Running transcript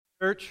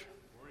Church,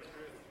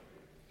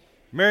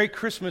 Merry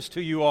Christmas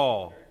to you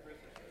all.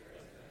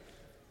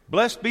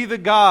 Blessed be the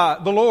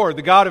Lord,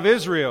 the God of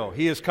Israel.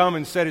 He has come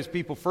and set His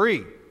people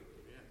free.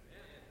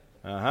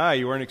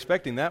 You weren't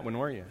expecting that one,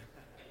 were you?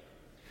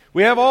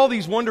 We have all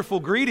these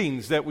wonderful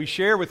greetings that we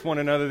share with one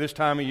another this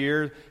time of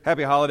year.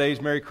 Happy holidays,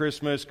 Merry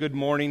Christmas, good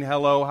morning,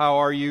 hello, how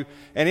are you?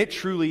 And it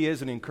truly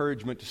is an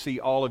encouragement to see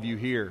all of you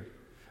here.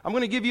 I'm going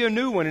to give you a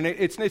new one, and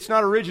it's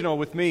not original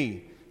with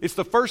me. It's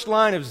the first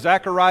line of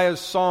Zechariah's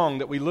song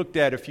that we looked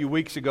at a few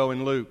weeks ago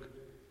in Luke.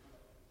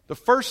 The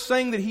first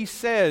thing that he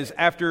says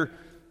after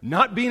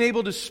not being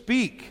able to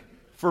speak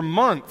for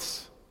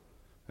months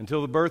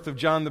until the birth of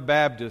John the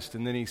Baptist,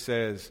 and then he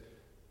says,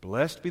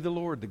 "Blessed be the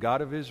Lord, the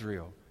God of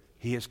Israel.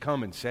 He has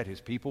come and set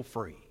His people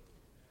free."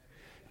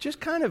 Just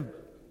kind of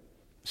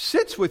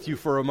sits with you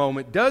for a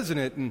moment, doesn't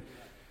it? And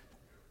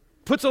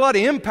puts a lot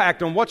of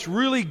impact on what's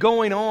really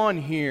going on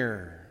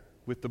here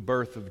with the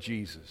birth of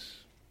Jesus.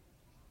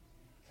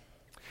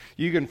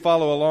 You can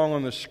follow along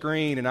on the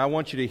screen, and I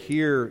want you to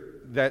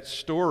hear that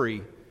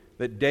story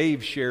that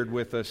Dave shared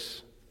with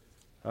us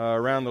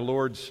around the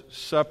Lord's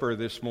Supper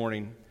this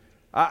morning.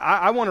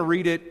 I want to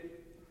read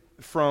it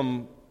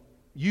from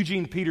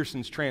Eugene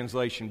Peterson's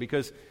translation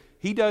because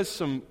he does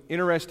some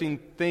interesting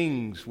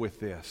things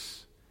with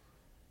this.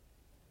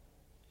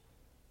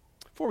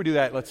 Before we do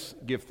that, let's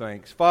give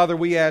thanks. Father,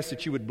 we ask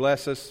that you would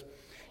bless us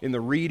in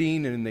the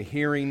reading and in the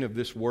hearing of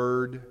this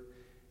word.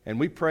 And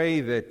we pray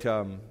that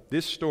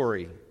this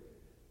story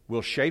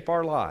will shape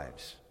our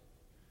lives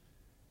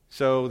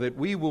so that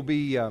we will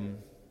be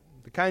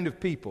the kind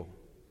of people,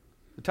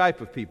 the type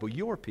of people,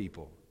 your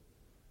people,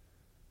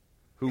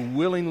 who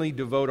willingly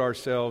devote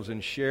ourselves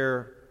and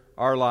share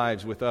our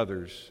lives with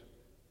others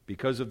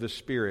because of the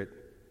spirit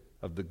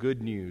of the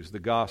good news, the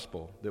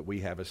gospel, that we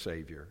have a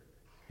Savior.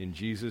 In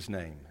Jesus'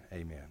 name,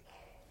 amen.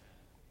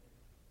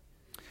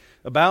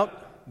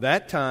 About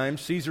that time,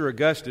 Caesar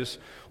Augustus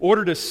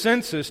ordered a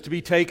census to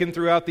be taken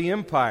throughout the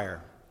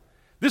empire.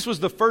 This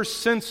was the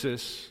first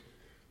census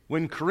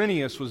when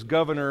Quirinius was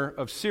governor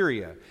of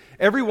Syria.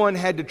 Everyone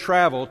had to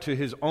travel to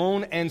his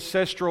own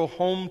ancestral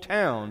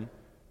hometown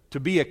to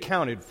be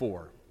accounted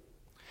for.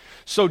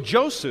 So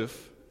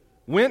Joseph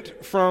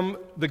went from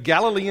the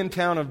Galilean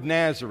town of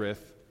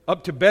Nazareth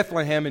up to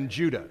Bethlehem in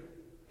Judah.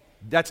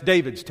 That's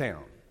David's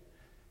town.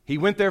 He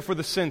went there for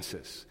the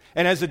census.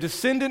 And as a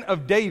descendant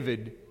of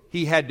David,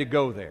 he had to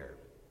go there.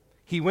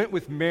 He went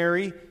with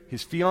Mary,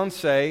 his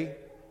fiancée,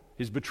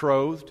 his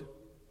betrothed,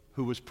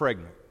 who was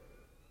pregnant.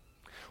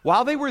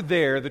 While they were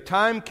there, the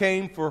time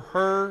came for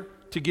her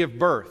to give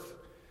birth.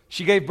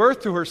 She gave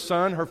birth to her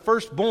son, her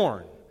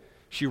firstborn.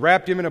 She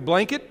wrapped him in a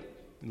blanket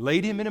and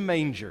laid him in a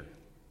manger.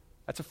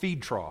 That's a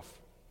feed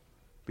trough,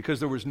 because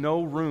there was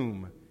no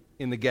room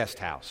in the guest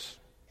house.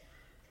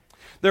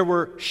 There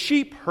were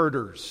sheep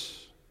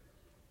herders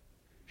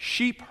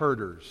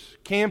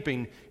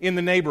camping in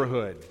the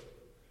neighborhood.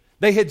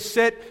 They had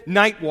set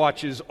night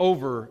watches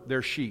over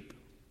their sheep.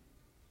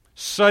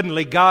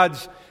 Suddenly,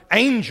 God's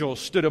angel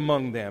stood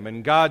among them,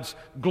 and God's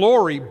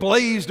glory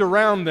blazed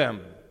around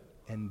them,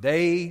 and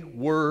they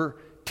were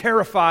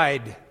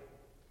terrified.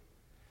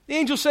 The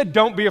angel said,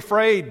 "Don't be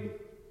afraid.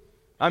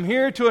 I'm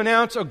here to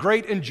announce a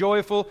great and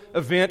joyful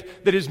event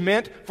that is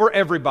meant for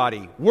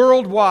everybody,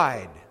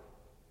 worldwide.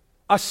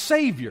 A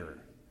Savior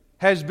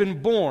has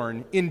been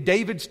born in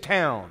David's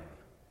town,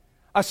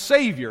 a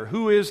Savior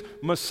who is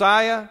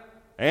Messiah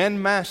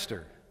and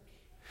Master.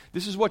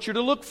 This is what you're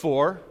to look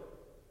for: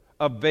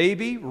 a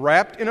baby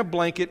wrapped in a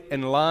blanket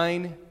and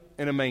lying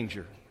in a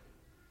manger."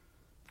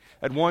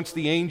 At once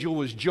the angel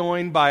was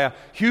joined by a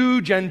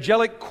huge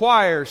angelic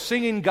choir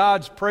singing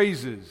God's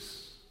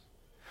praises.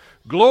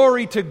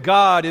 "Glory to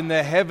God in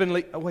the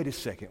heavenly..." Wait a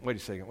second.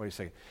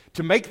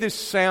 To make this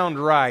sound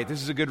right,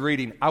 this is a good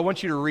reading. I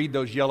want you to read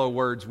those yellow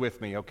words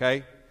with me,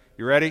 okay?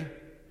 You ready?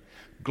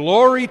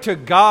 "Glory to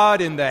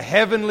God in the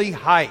heavenly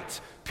heights.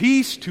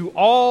 Peace to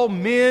all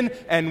men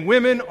and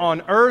women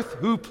on earth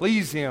who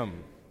please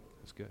Him."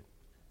 That's good.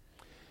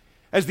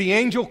 As the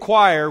angel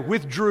choir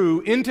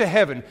withdrew into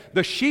heaven,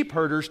 the sheep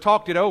herders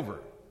talked it over.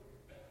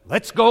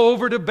 "Let's go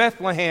over to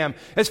Bethlehem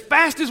as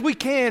fast as we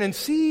can and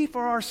see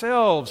for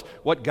ourselves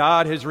what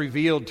God has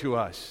revealed to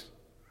us."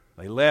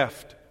 They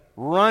left,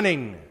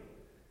 running,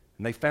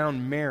 and they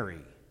found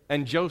Mary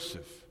and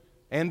Joseph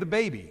and the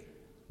baby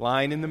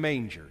lying in the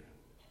manger.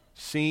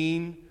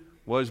 Seeing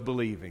was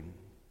believing.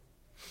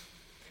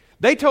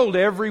 They told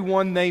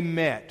everyone they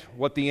met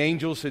what the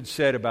angels had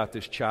said about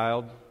this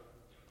child.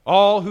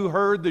 All who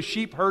heard the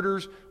sheep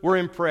herders were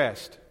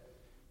impressed.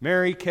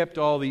 Mary kept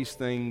all these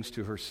things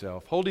to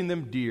herself, holding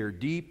them dear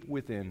deep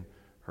within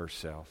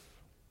herself.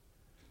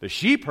 The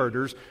sheep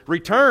herders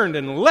returned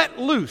and let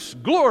loose,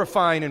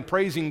 glorifying and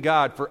praising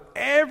God for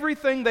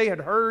everything they had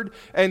heard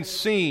and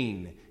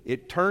seen.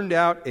 It turned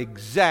out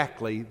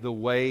exactly the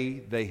way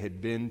they had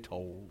been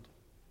told.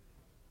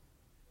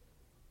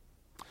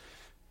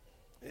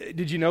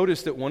 Did you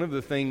notice that one of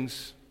the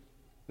things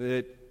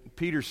that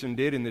Peterson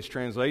did in this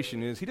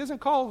translation is he doesn't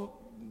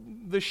call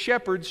the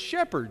shepherds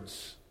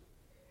shepherds.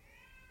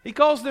 He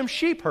calls them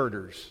sheep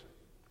herders.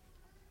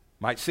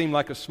 Might seem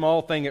like a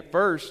small thing at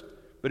first,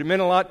 but it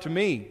meant a lot to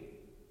me.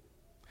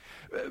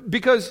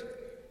 Because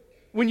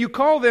when you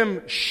call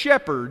them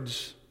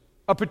shepherds,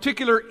 a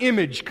particular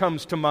image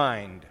comes to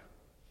mind.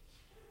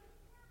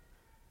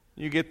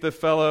 You get the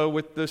fellow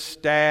with the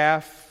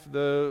staff,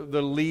 the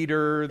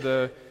leader,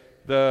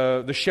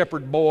 the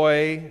shepherd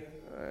boy,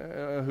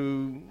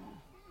 who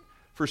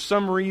for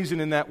some reason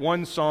in that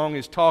one song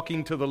is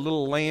talking to the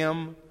little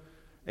lamb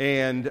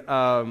and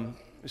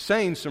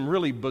saying some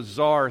really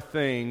bizarre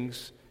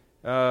things.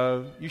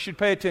 You should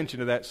pay attention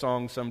to that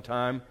song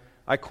sometime.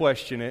 I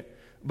question it.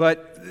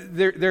 But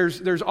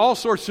there's all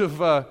sorts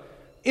of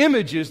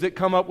images that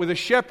come up with a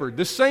shepherd.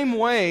 The same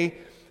way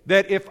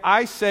that if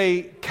I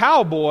say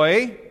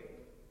cowboy,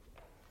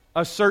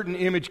 a certain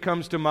image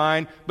comes to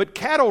mind, but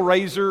cattle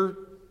raiser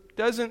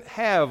doesn't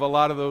have a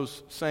lot of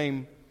those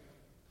same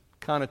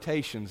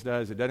connotations,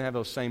 does it? Doesn't have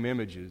those same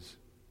images.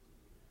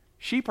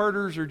 Sheep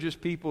herders are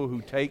just people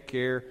who take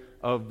care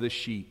of the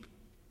sheep.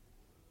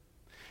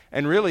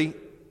 And really,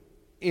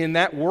 in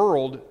that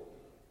world,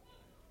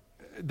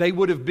 they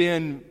would have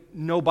been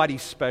nobody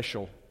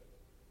special.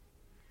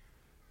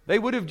 They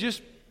would have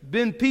just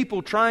been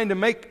people trying to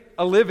make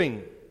a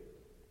living,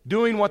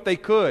 doing what they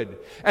could.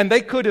 And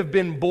they could have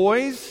been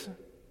boys,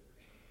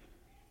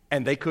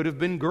 and they could have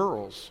been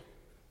girls.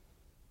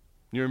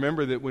 You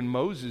remember that when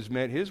Moses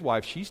met his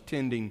wife, she's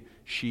tending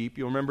sheep.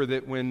 You'll remember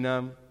that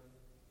when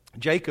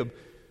Jacob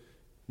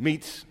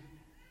meets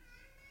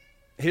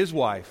his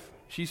wife,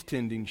 she's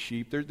tending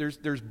sheep.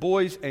 There's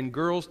boys and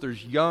girls,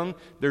 there's young,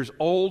 there's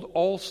old,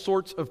 all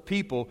sorts of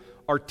people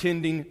are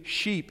tending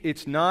sheep.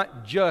 It's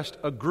not just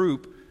a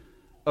group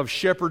of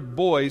shepherd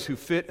boys who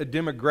fit a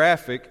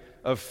demographic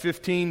of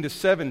 15 to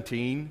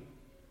 17.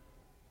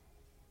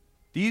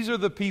 These are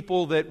the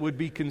people that would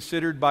be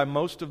considered by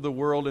most of the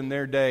world in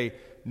their day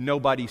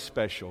nobody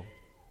special.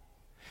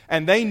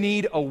 And they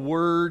need a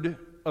word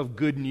of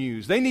good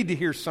news. They need to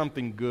hear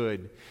something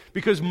good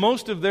because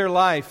most of their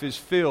life is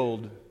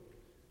filled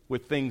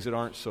with things that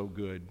aren't so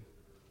good.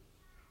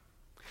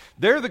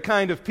 They're the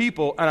kind of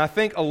people, and I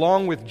think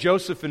along with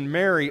Joseph and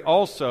Mary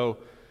also,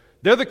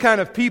 they're the kind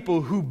of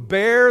people who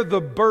bear the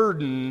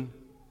burden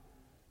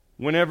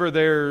whenever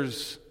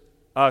there's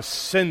a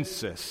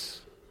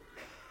census.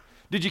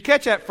 Did you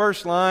catch that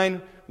first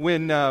line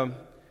when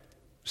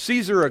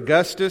Caesar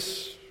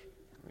Augustus,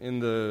 in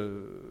the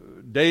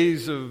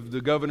days of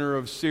the governor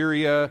of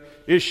Syria,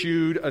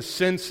 issued a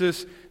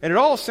census? And it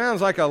all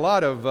sounds like a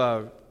lot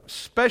of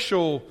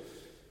special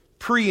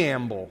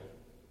preamble.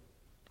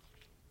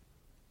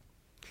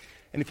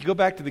 And if you go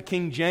back to the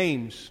King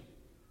James,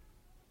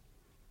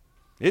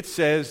 it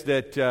says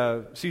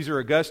that Caesar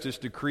Augustus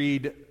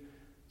decreed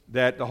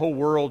that the whole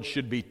world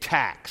should be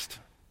taxed.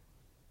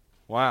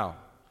 Wow,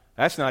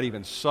 that's not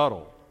even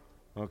subtle.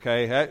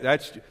 Okay,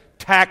 that's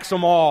tax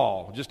them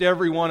all, just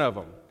every one of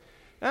them.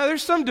 Now,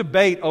 there's some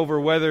debate over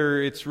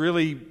whether it's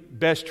really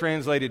best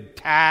translated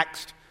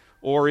taxed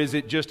or is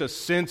it just a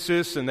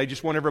census and they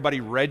just want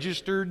everybody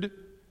registered.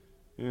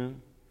 Yeah.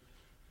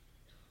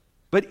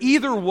 But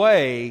either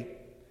way,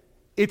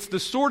 it's the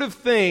sort of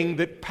thing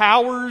that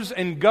powers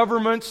and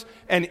governments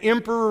and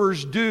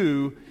emperors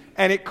do,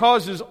 and it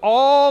causes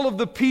all of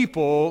the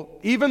people,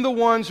 even the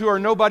ones who are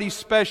nobody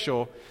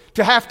special,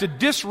 to have to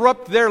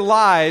disrupt their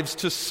lives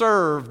to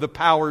serve the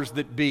powers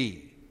that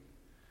be.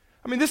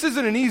 I mean, this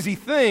isn't an easy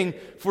thing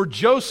for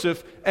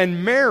Joseph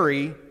and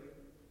Mary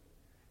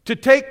to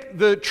take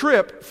the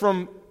trip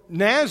from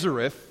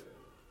Nazareth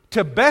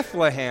to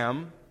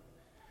Bethlehem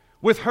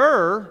with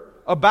her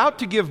about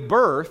to give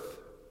birth,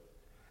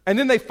 and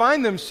then they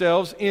find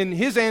themselves in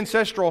his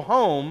ancestral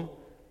home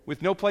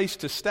with no place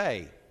to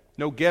stay,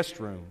 no guest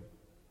room.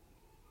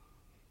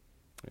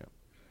 Yeah.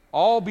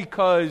 All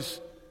because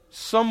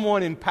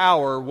someone in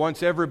power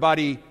wants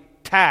everybody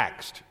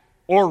taxed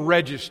or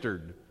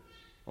registered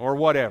or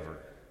whatever.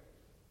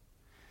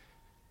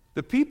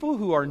 The people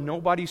who are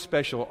nobody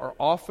special are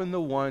often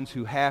the ones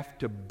who have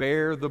to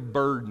bear the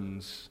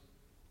burdens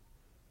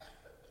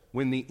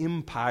when the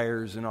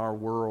empires in our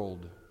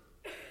world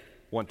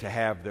want to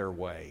have their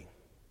way.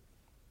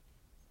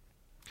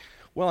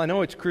 Well, I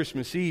know it's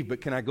Christmas Eve,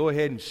 but can I go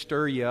ahead and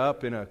stir you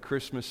up in a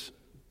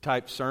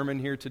Christmas-type sermon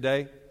here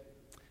today?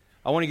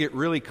 I want to get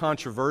really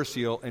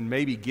controversial and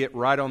maybe get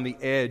right on the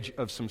edge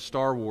of some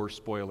Star Wars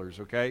spoilers,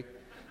 okay?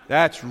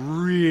 That's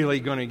really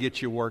going to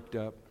get you worked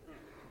up.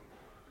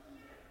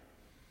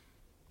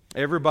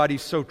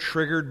 Everybody's so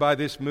triggered by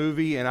this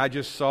movie, and I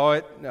just saw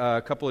it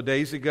a couple of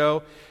days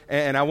ago.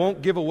 And I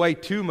won't give away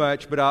too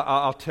much, but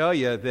I'll tell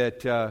you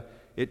that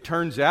it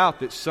turns out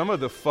that some of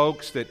the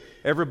folks that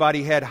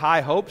everybody had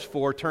high hopes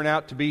for turn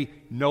out to be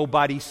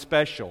nobody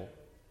special.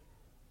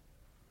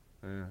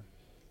 Yeah.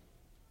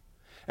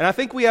 And I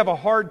think we have a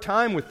hard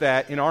time with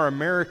that in our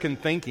American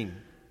thinking.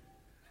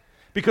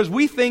 Because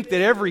we think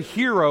that every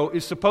hero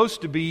is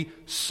supposed to be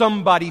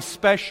somebody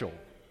special.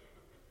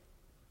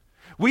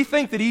 We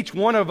think that each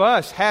one of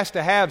us has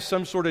to have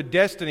some sort of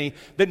destiny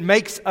that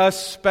makes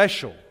us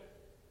special.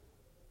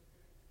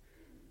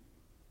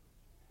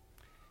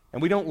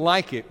 And we don't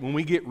like it when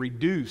we get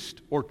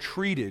reduced or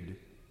treated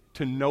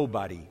to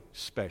nobody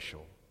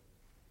special.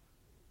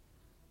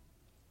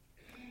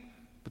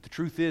 But the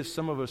truth is,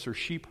 some of us are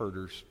sheep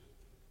herders.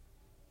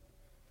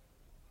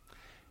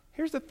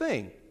 Here's the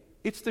thing.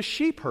 It's the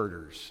sheep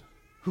herders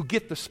who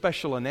get the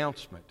special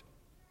announcement.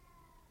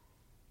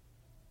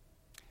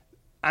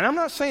 And I'm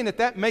not saying that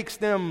that makes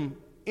them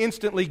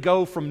instantly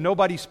go from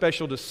nobody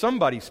special to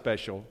somebody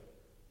special.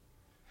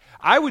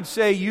 I would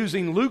say,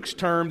 using Luke's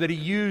term that he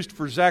used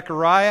for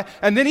Zechariah,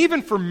 and then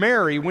even for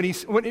Mary, when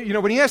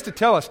he has to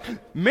tell us,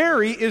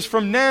 Mary is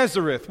from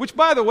Nazareth, which,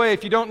 by the way,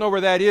 if you don't know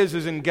where that is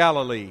in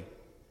Galilee.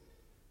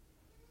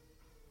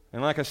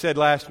 And like I said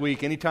last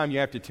week, anytime you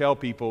have to tell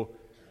people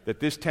that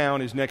this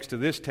town is next to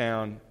this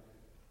town,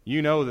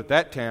 you know that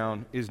that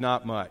town is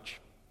not much.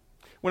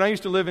 When I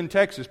used to live in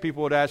Texas,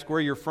 people would ask where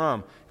you're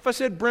from. If I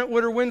said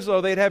Brentwood or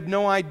Winslow, they'd have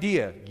no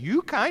idea.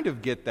 You kind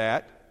of get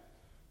that.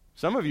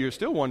 Some of you are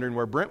still wondering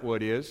where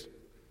Brentwood is.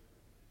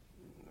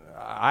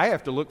 I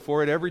have to look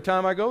for it every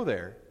time I go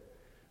there.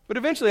 But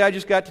eventually I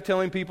just got to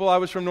telling people I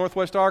was from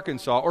Northwest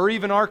Arkansas or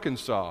even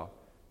Arkansas.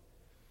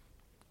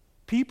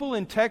 People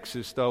in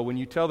Texas, though, when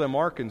you tell them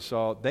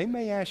Arkansas, they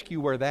may ask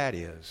you where that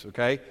is,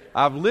 okay?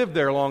 I've lived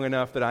there long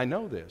enough that I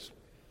know this.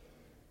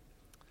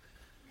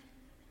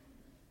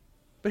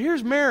 But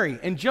here's Mary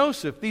and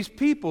Joseph, these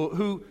people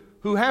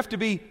who have to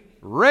be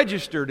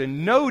registered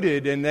and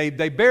noted, and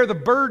they bear the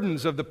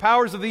burdens of the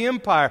powers of the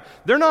empire.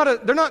 They're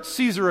not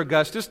Caesar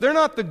Augustus. They're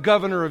not the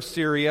governor of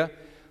Syria.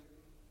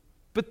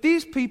 But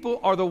these people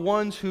are the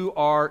ones who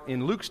are,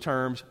 in Luke's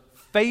terms,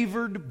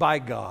 favored by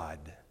God.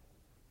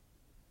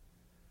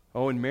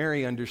 Oh, and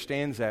Mary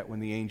understands that when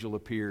the angel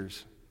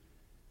appears.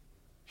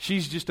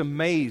 She's just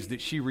amazed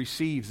that she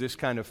receives this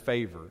kind of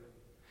favor.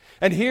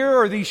 And here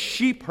are these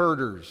sheep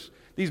herders,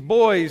 these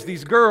boys,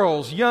 these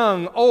girls,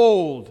 young,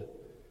 old,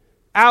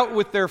 out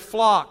with their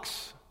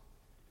flocks.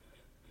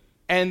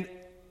 And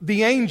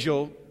the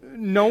angel,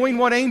 knowing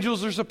what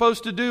angels are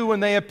supposed to do when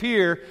they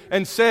appear,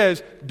 and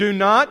says, "Do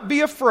not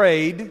be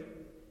afraid."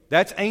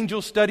 That's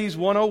Angel Studies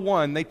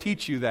 101. They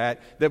teach you that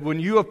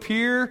when you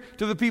appear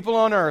to the people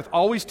on earth,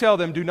 always tell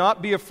them, do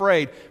not be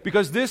afraid,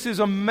 because this is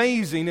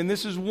amazing and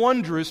this is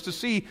wondrous to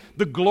see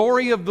the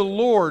glory of the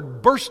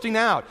Lord bursting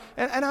out.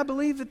 And I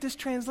believe that this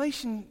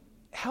translation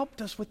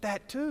helped us with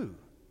that too.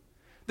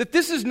 That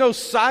this is no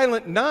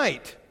silent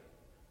night,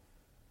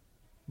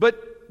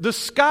 but the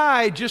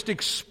sky just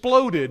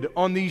exploded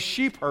on these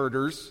sheep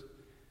herders,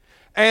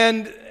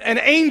 and an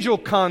angel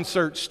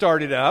concert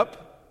started up.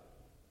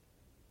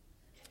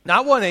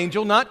 Not one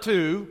angel, not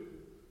two,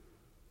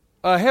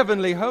 a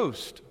heavenly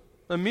host,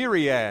 a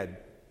myriad.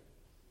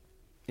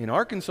 In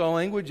Arkansas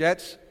language,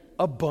 that's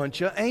a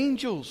bunch of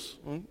angels.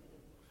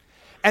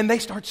 And they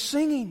start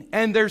singing,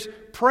 and there's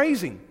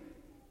praising.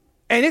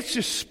 And it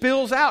just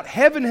spills out.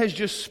 Heaven has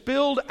just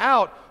spilled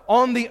out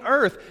on the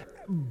earth.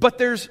 But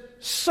there's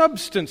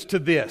substance to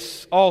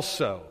this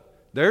also.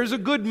 There's a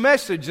good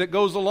message that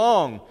goes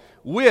along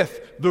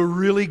with the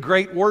really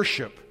great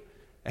worship.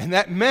 And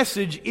that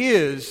message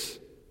is,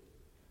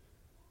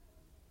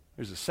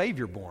 there's a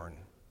Savior born.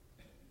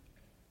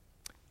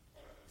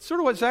 It's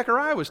sort of what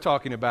Zechariah was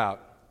talking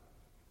about.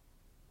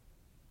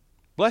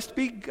 Blessed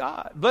be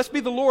God. Blessed be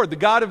the Lord, the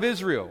God of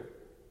Israel.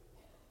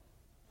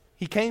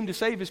 He came to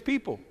save His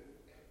people.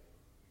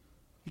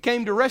 He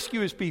came to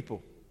rescue His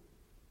people.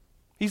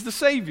 He's the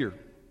Savior.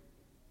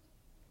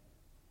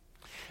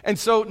 And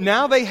so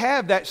now they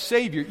have that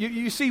Savior.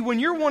 You see, when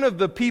you're one of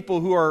the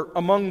people who are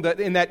among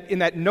in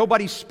that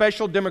nobody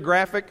special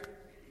demographic,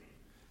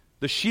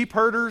 the sheep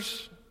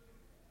herders,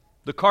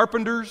 the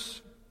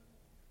carpenters,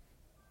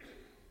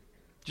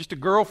 just a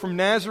girl from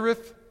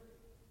Nazareth,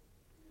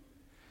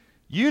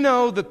 you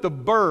know that the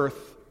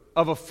birth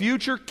of a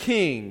future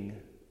king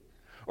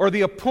or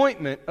the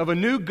appointment of a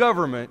new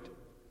government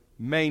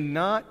may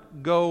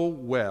not go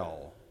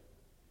well.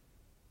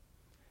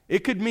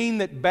 It could mean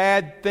that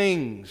bad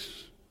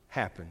things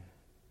happen.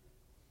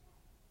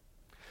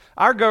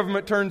 Our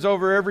government turns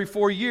over every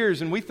 4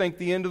 years and we think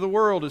the end of the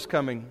world is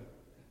coming.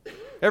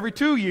 Every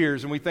 2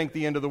 years and we think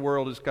the end of the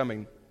world is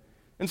coming.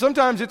 And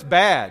sometimes it's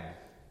bad.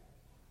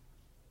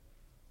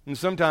 And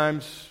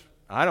sometimes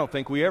I don't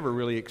think we ever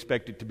really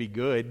expect it to be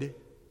good.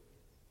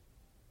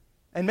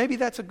 And maybe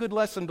that's a good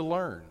lesson to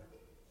learn.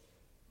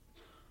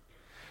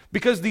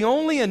 Because the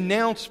only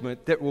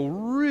announcement that will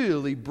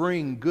really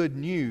bring good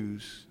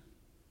news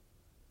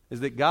is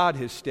that God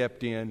has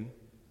stepped in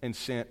and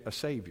sent a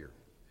Savior.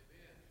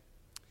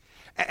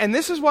 And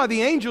this is why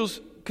the angels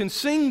can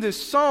sing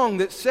this song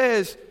that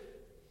says,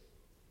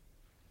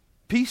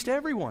 peace to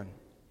everyone.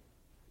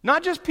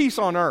 Not just peace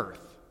on earth.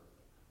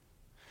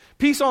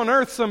 Peace on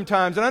earth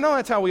sometimes, and I know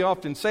that's how we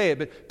often say it,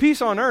 but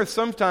peace on earth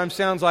sometimes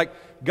sounds like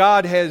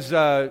God has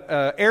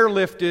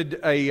airlifted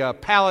a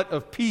pallet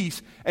of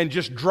peace and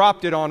just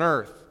dropped it on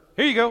earth.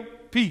 Here you go,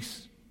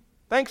 peace.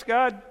 Thanks,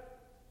 God.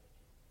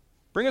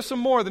 Bring us some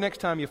more the next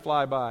time you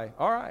fly by.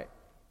 All right.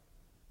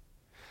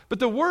 But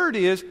the word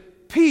is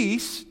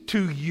peace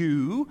to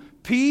you,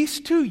 peace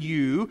to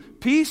you,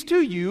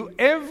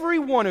 every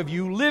one of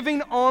you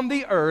living on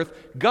the earth,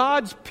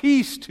 God's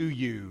peace to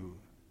you.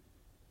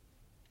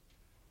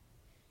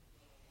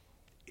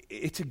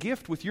 It's a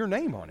gift with your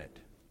name on it.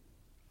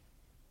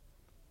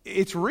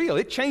 It's real.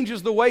 It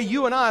changes the way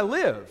you and I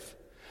live.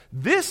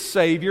 This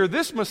Savior,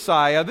 this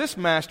Messiah, this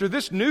Master,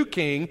 this new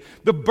King,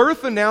 the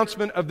birth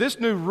announcement of this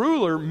new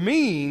ruler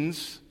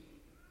means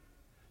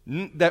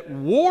that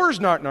war's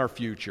not in our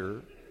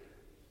future,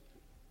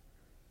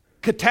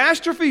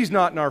 catastrophe is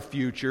not in our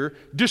future,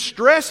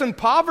 distress and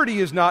poverty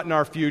is not in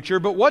our future,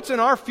 but what's in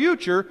our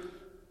future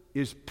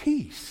is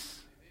peace.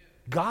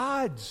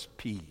 God's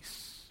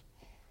peace.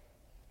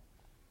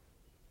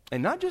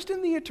 And not just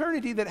in the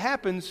eternity that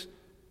happens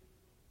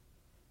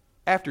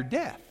after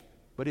death,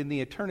 but in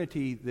the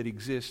eternity that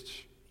exists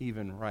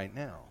even right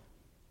now.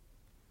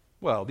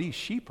 Well, these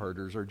sheep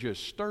herders are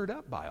just stirred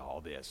up by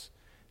all this.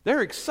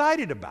 They're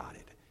excited about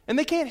it, and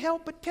they can't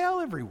help but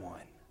tell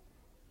everyone.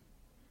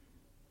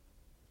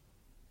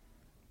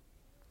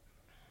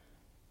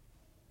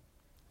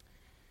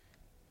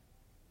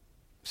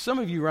 Some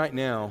of you right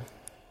now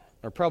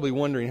are probably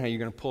wondering how you're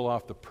going to pull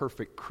off the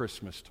perfect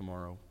Christmas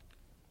tomorrow.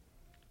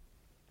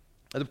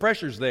 The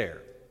pressure's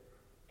there.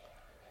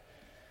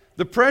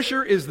 The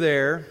pressure is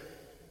there.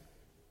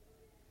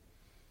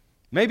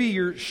 Maybe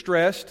you're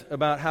stressed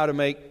about how to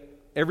make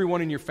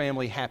everyone in your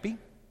family happy.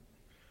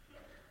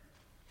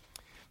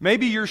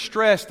 Maybe you're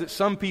stressed that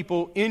some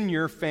people in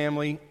your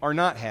family are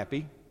not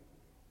happy.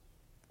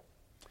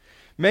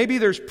 Maybe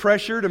there's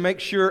pressure to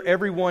make sure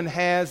everyone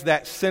has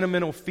that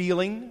sentimental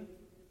feeling,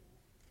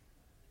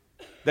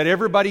 that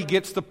everybody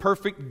gets the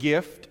perfect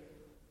gift.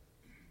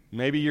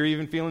 Maybe you're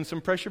even feeling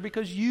some pressure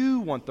because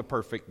you want the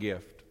perfect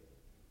gift.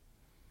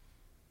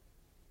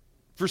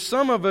 For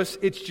some of us,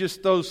 it's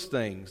just those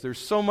things. There's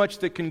so much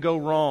that can go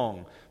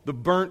wrong. The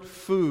burnt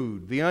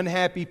food, the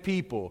unhappy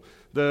people,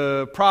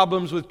 the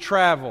problems with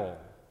travel.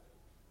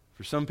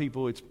 For some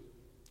people, it's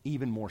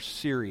even more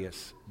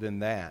serious than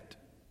that.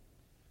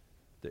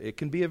 It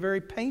can be a very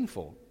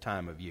painful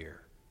time of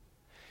year.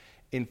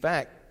 In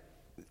fact,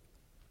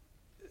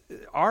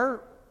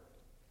 our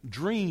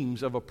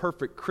dreams of a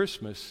perfect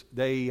Christmas,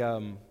 they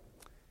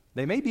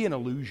may be an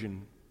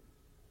illusion.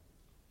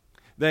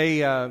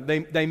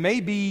 They may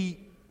be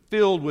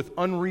filled with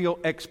unreal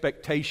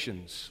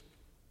expectations.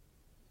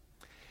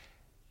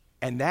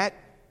 And that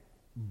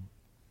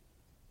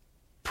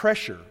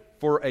pressure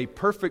for a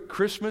perfect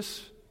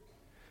Christmas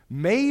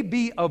may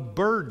be a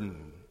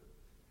burden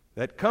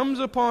that comes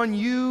upon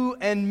you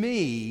and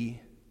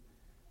me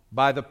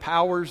by the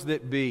powers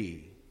that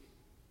be.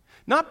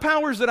 Not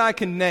powers that I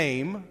can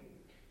name,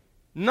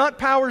 not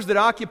powers that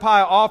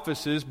occupy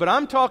offices, but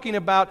I'm talking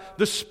about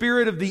the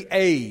spirit of the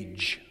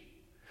age.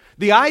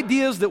 The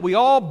ideas that we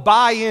all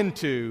buy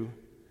into,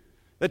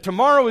 that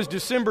tomorrow is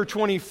December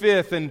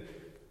 25th, and,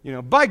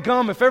 by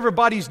gum, if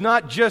everybody's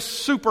not just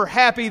super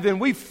happy, then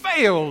we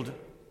failed.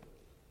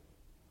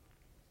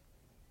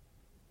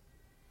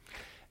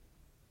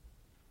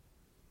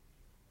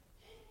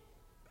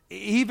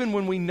 Even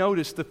when we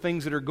notice the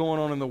things that are going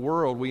on in the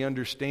world, we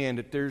understand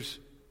that there's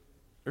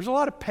a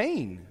lot of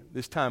pain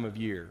this time of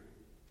year.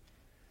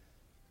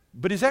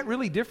 But is that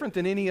really different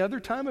than any other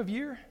time of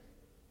year?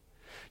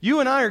 You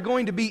and I are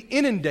going to be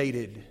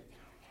inundated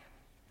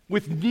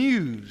with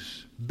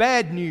news,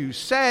 bad news,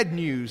 sad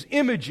news,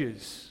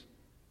 images.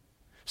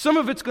 Some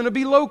of it's going to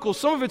be local.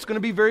 Some of it's going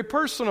to be very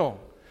personal.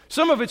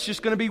 Some of it's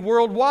just going to be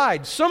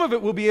worldwide. Some of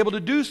it we'll be able to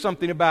do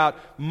something about.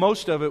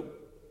 Most of it,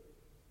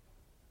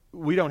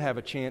 we don't have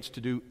a chance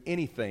to do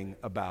anything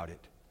about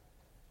it.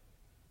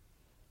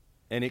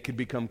 And it could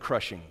become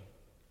crushing.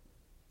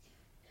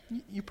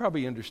 You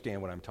probably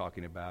understand what I'm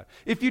talking about.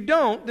 If you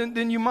don't,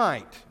 then you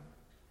might.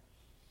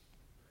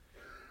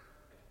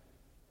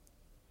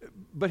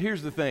 But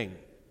here's the thing.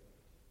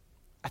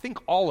 I think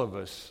all of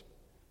us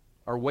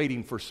are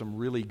waiting for some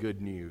really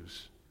good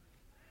news.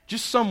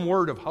 Just some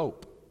word of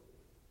hope.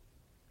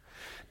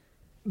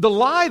 The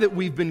lie that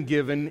we've been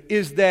given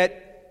is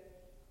that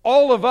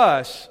all of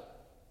us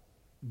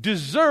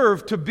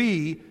deserve to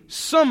be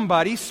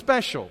somebody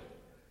special.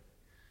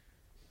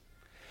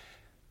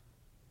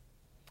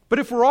 But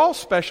if we're all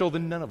special,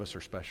 then none of us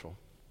are special.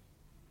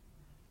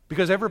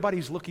 Because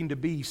everybody's looking to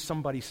be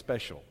somebody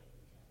special.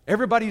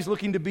 Everybody's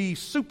looking to be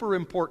super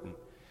important.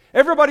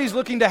 Everybody's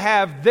looking to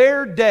have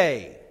their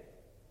day.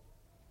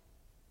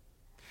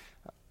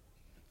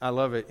 I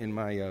love it in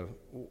my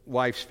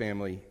wife's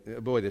family.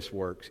 Boy, this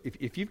works.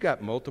 If you've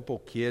got multiple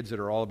kids that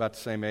are all about the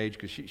same age,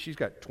 because she's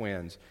got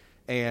twins,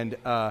 and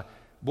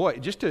boy,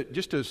 just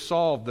to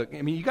solve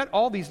you got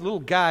all these little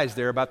guys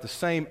there about the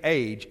same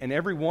age, and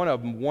every one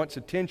of them wants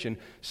attention,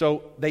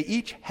 so they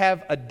each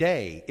have a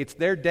day. It's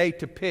their day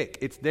to pick.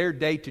 It's their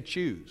day to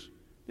choose.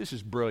 This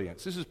is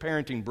brilliance. This is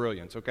parenting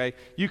brilliance, okay?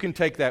 You can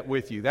take that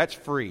with you. That's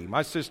free.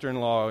 My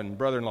sister-in-law and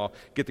brother-in-law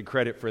get the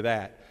credit for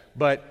that.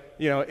 But,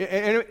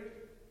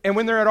 and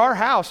when they're at our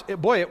house, it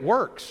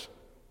works.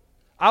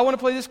 I want to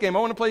play this game. I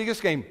want to play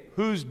this game.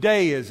 Whose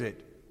day is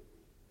it?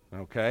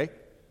 Okay?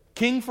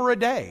 king for a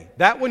day.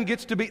 That one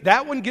gets to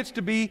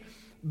be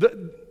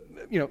the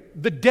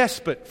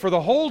despot for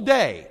the whole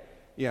day.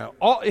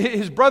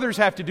 His brothers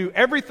have to do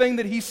everything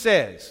that he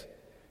says.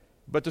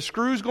 But the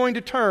screw's going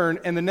to turn,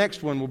 and the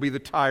next one will be the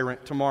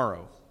tyrant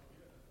tomorrow.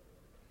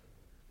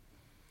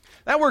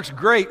 That works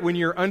great when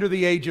you're under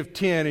the age of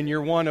 10 and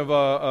you're one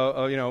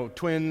of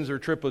twins or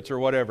triplets or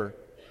whatever.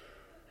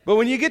 But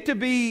when you get to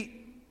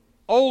be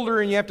older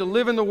and you have to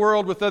live in the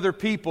world with other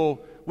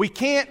people, we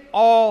can't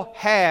all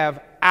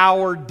have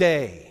our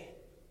day.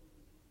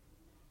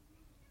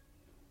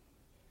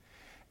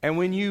 And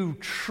when you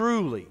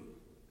truly,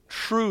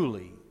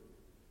 truly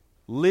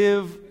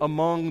live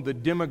among the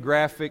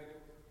demographic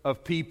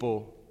of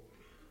people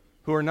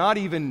who are not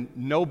even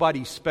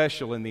nobody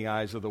special in the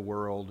eyes of the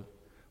world,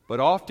 but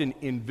often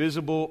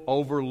invisible,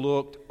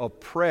 overlooked,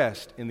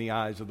 oppressed in the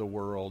eyes of the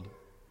world,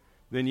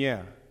 then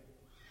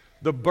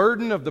the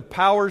burden of the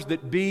powers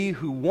that be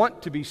who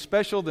want to be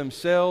special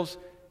themselves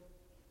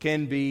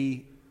can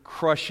be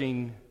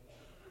crushing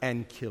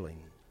and killing.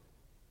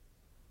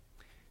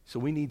 So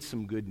we need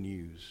some good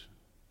news.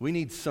 We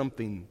need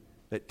something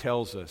that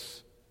tells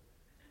us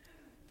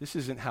this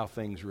isn't how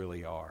things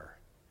really are.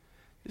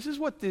 This is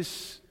what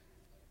this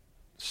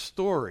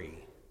story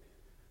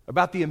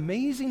about the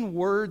amazing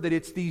word that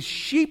it's these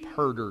sheep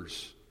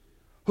herders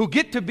who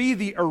get to be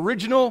the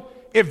original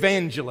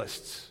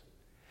evangelists.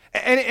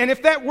 And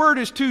if that word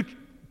is too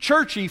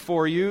churchy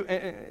for you,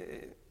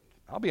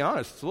 I'll be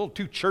honest, it's a little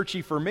too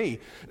churchy for me,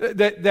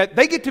 that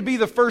they get to be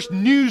the first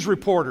news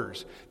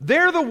reporters.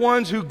 They're the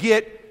ones who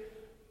get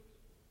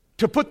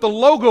to put the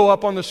logo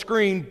up on the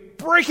screen,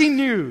 breaking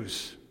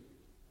news.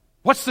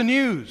 What's the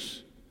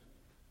news?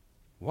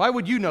 Why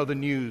would you know the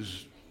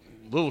news,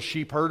 little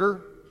sheep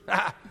herder?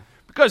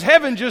 Because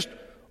heaven just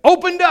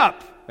opened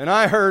up, and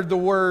I heard the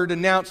word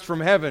announced from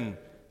heaven.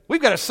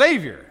 We've got a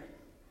Savior.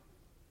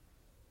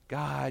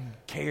 God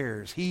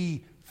cares.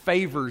 He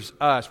favors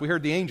us. We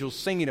heard the angels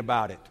singing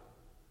about it.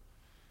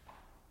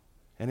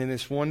 And in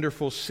this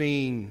wonderful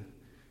scene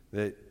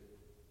that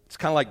it's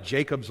kind of like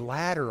Jacob's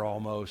ladder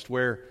almost,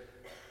 where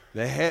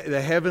the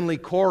heavenly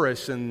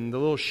chorus and the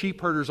little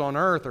sheep herders on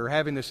earth are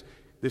having this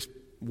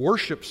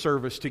worship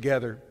service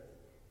together.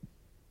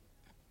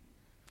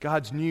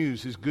 God's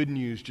news, His good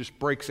news, just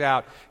breaks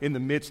out in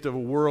the midst of a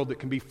world that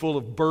can be full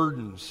of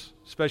burdens,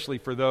 especially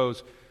for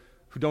those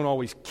who don't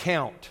always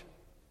count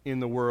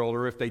in the world,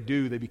 or if they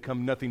do, they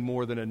become nothing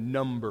more than a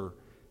number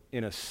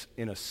in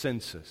a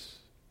census.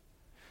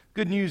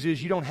 Good news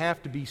is you don't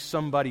have to be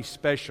somebody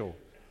special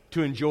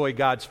to enjoy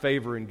God's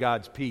favor and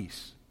God's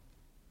peace.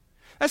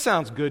 That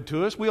sounds good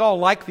to us. We all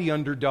like the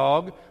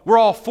underdog. We're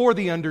all for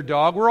the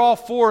underdog. We're all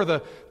for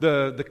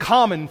the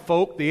common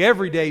folk, the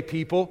everyday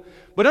people.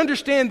 But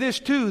understand this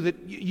too, that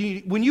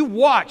when you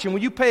watch and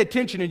when you pay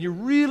attention and you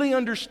really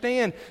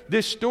understand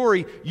this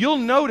story, you'll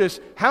notice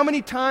how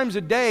many times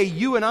a day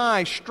you and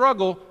I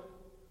struggle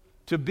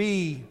to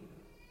be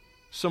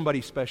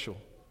somebody special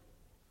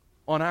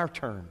on our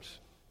terms,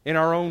 in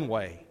our own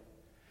way,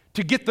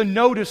 to get the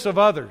notice of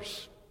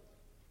others.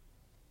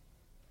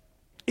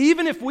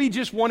 Even if we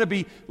just want to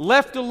be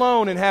left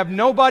alone and have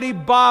nobody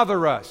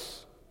bother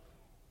us.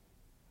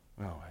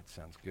 Oh, that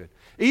sounds good.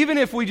 Even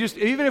if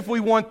we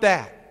want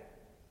that,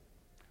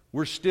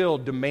 we're still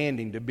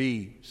demanding to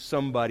be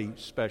somebody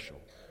special.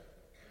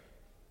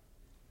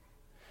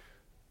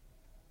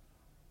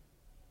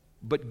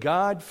 But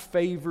God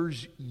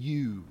favors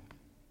you.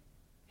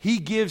 He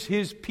gives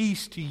His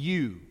peace to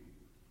you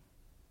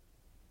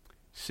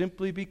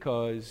simply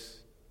because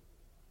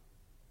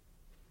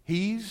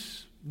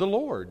He's the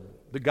Lord,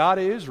 the God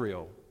of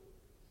Israel,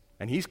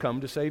 and He's come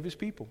to save His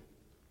people.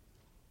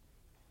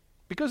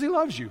 Because He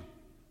loves you.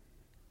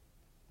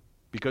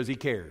 Because He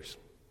cares.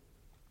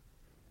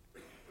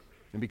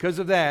 And because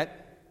of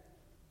that,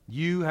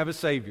 you have a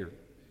Savior.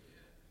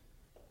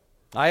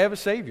 I have a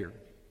Savior.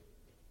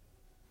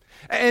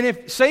 And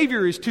if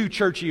Savior is too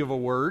churchy of a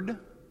word,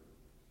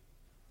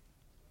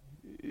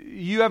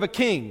 you have a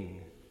King.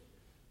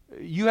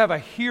 You have a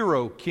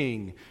hero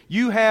king.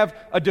 You have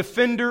a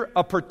defender,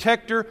 a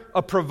protector,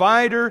 a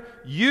provider.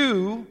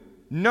 You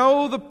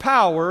know the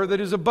power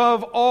that is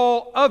above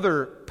all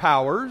other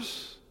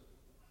powers.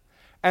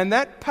 And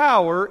that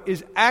power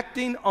is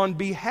acting on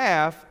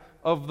behalf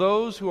of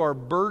those who are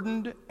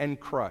burdened and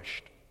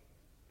crushed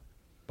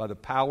by the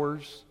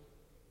powers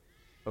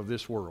of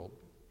this world.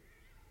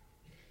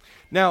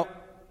 Now,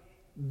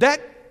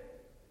 that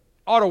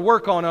ought to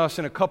work on us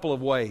in a couple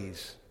of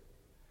ways.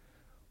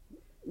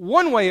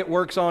 One way it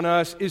works on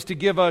us is to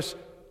give us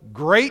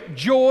great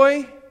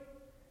joy,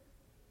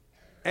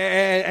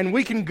 and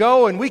we can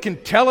go and we can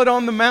tell it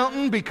on the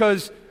mountain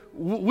because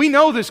we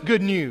know this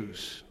good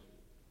news.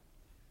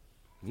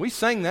 We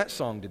sang that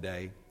song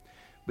today.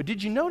 But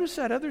did you notice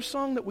that other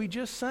song that we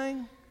just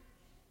sang?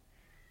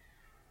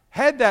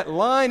 Had that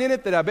line in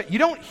it that I bet you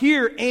don't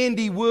hear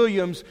Andy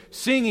Williams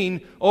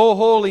singing "Oh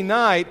Holy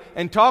Night"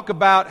 and talk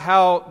about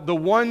how the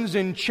ones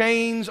in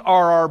chains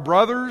are our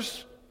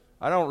brothers.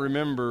 I don't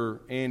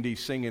remember Andy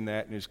singing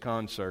that in his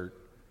concert.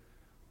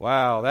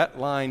 Wow, that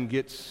line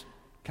gets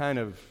kind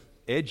of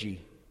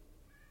edgy.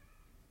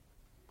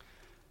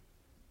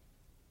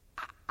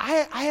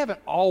 I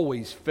haven't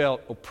always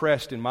felt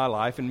oppressed in my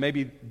life, and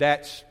maybe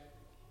that's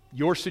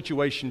your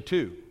situation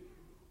too.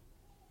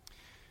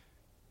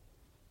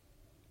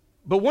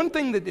 But one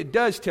thing that it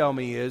does tell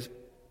me is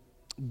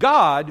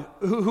God,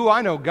 who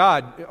I know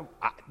God,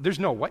 there's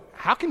no way.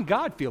 How can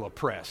God feel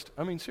oppressed?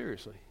 I mean,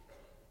 seriously.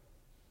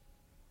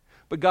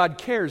 But God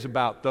cares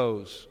about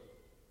those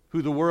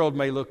who the world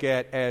may look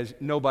at as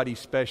nobody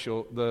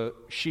special, the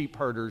sheep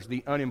herders,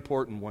 the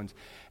unimportant ones.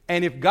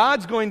 And if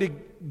God's going to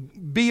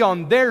be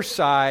on their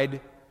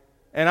side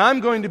and I'm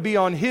going to be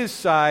on His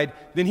side,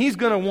 then He's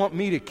going to want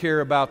me to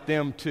care about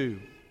them too.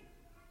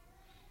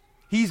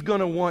 He's going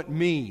to want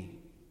me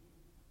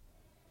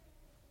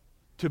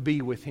to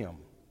be with Him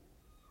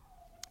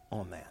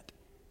on that.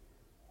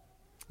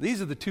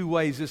 These are the two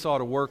ways this ought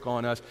to work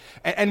on us.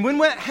 And when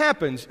that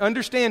happens,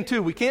 understand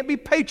too, we can't be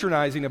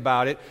patronizing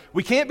about it.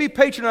 We can't be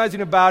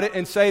patronizing about it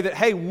and say that,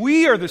 hey,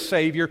 we are the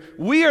Savior,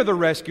 we are the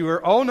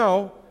rescuer. Oh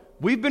no,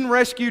 we've been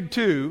rescued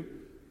too.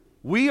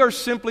 We are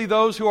simply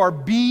those who are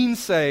being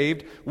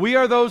saved. We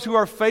are those who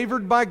are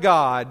favored by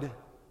God.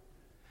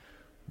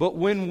 But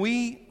when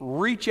we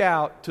reach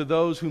out to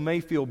those who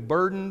may feel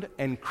burdened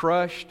and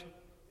crushed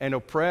and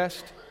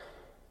oppressed,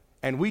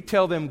 and we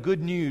tell them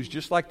good news,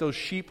 just like those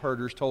sheep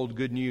herders told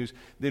good news,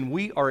 then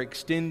we are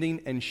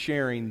extending and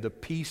sharing the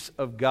peace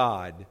of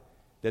God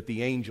that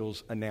the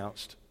angels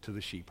announced to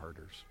the sheep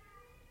herders.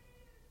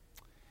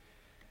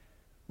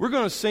 We're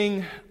going to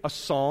sing a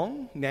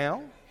song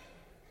now.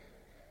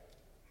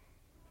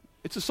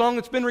 It's a song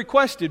that's been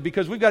requested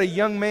because we've got a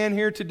young man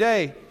here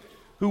today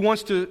who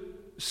wants to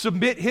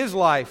submit his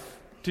life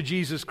to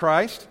Jesus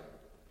Christ.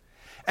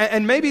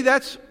 And maybe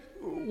that's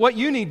what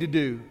you need to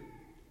do.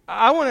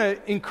 I want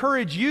to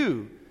encourage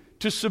you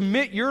to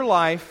submit your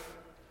life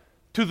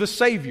to the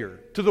Savior,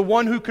 to the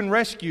one who can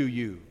rescue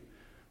you,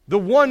 the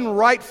one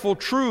rightful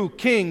true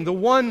King, the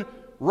one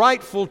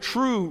rightful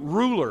true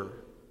ruler,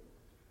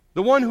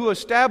 the one who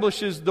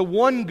establishes the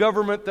one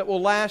government that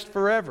will last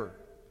forever,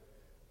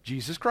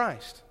 Jesus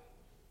Christ.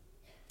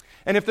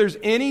 And if there's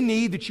any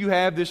need that you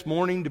have this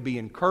morning to be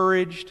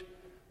encouraged,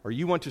 or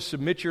you want to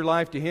submit your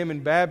life to Him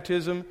in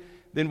baptism,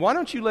 then why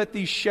don't you let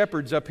these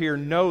shepherds up here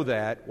know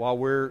that while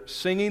we're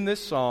singing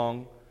this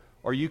song,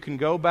 or you can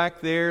go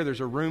back there. There's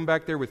a room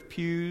back there with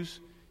pews.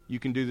 You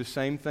can do the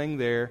same thing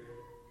there.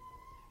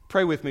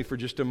 Pray with me for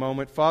just a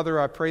moment. Father,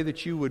 I pray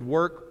that you would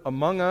work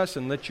among us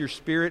and let your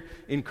Spirit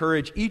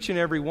encourage each and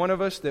every one of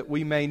us that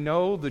we may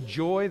know the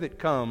joy that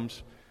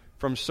comes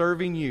from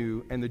serving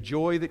you and the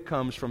joy that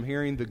comes from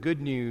hearing the good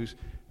news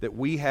that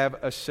we have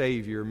a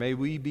Savior. May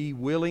we be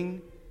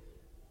willing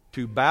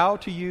to bow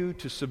to you,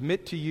 to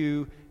submit to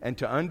you, and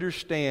to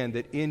understand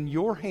that in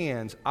your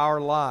hands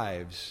our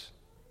lives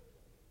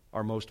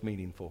are most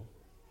meaningful.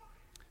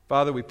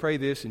 Father, we pray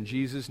this in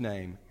Jesus'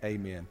 name.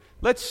 Amen.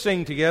 Let's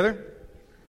sing together.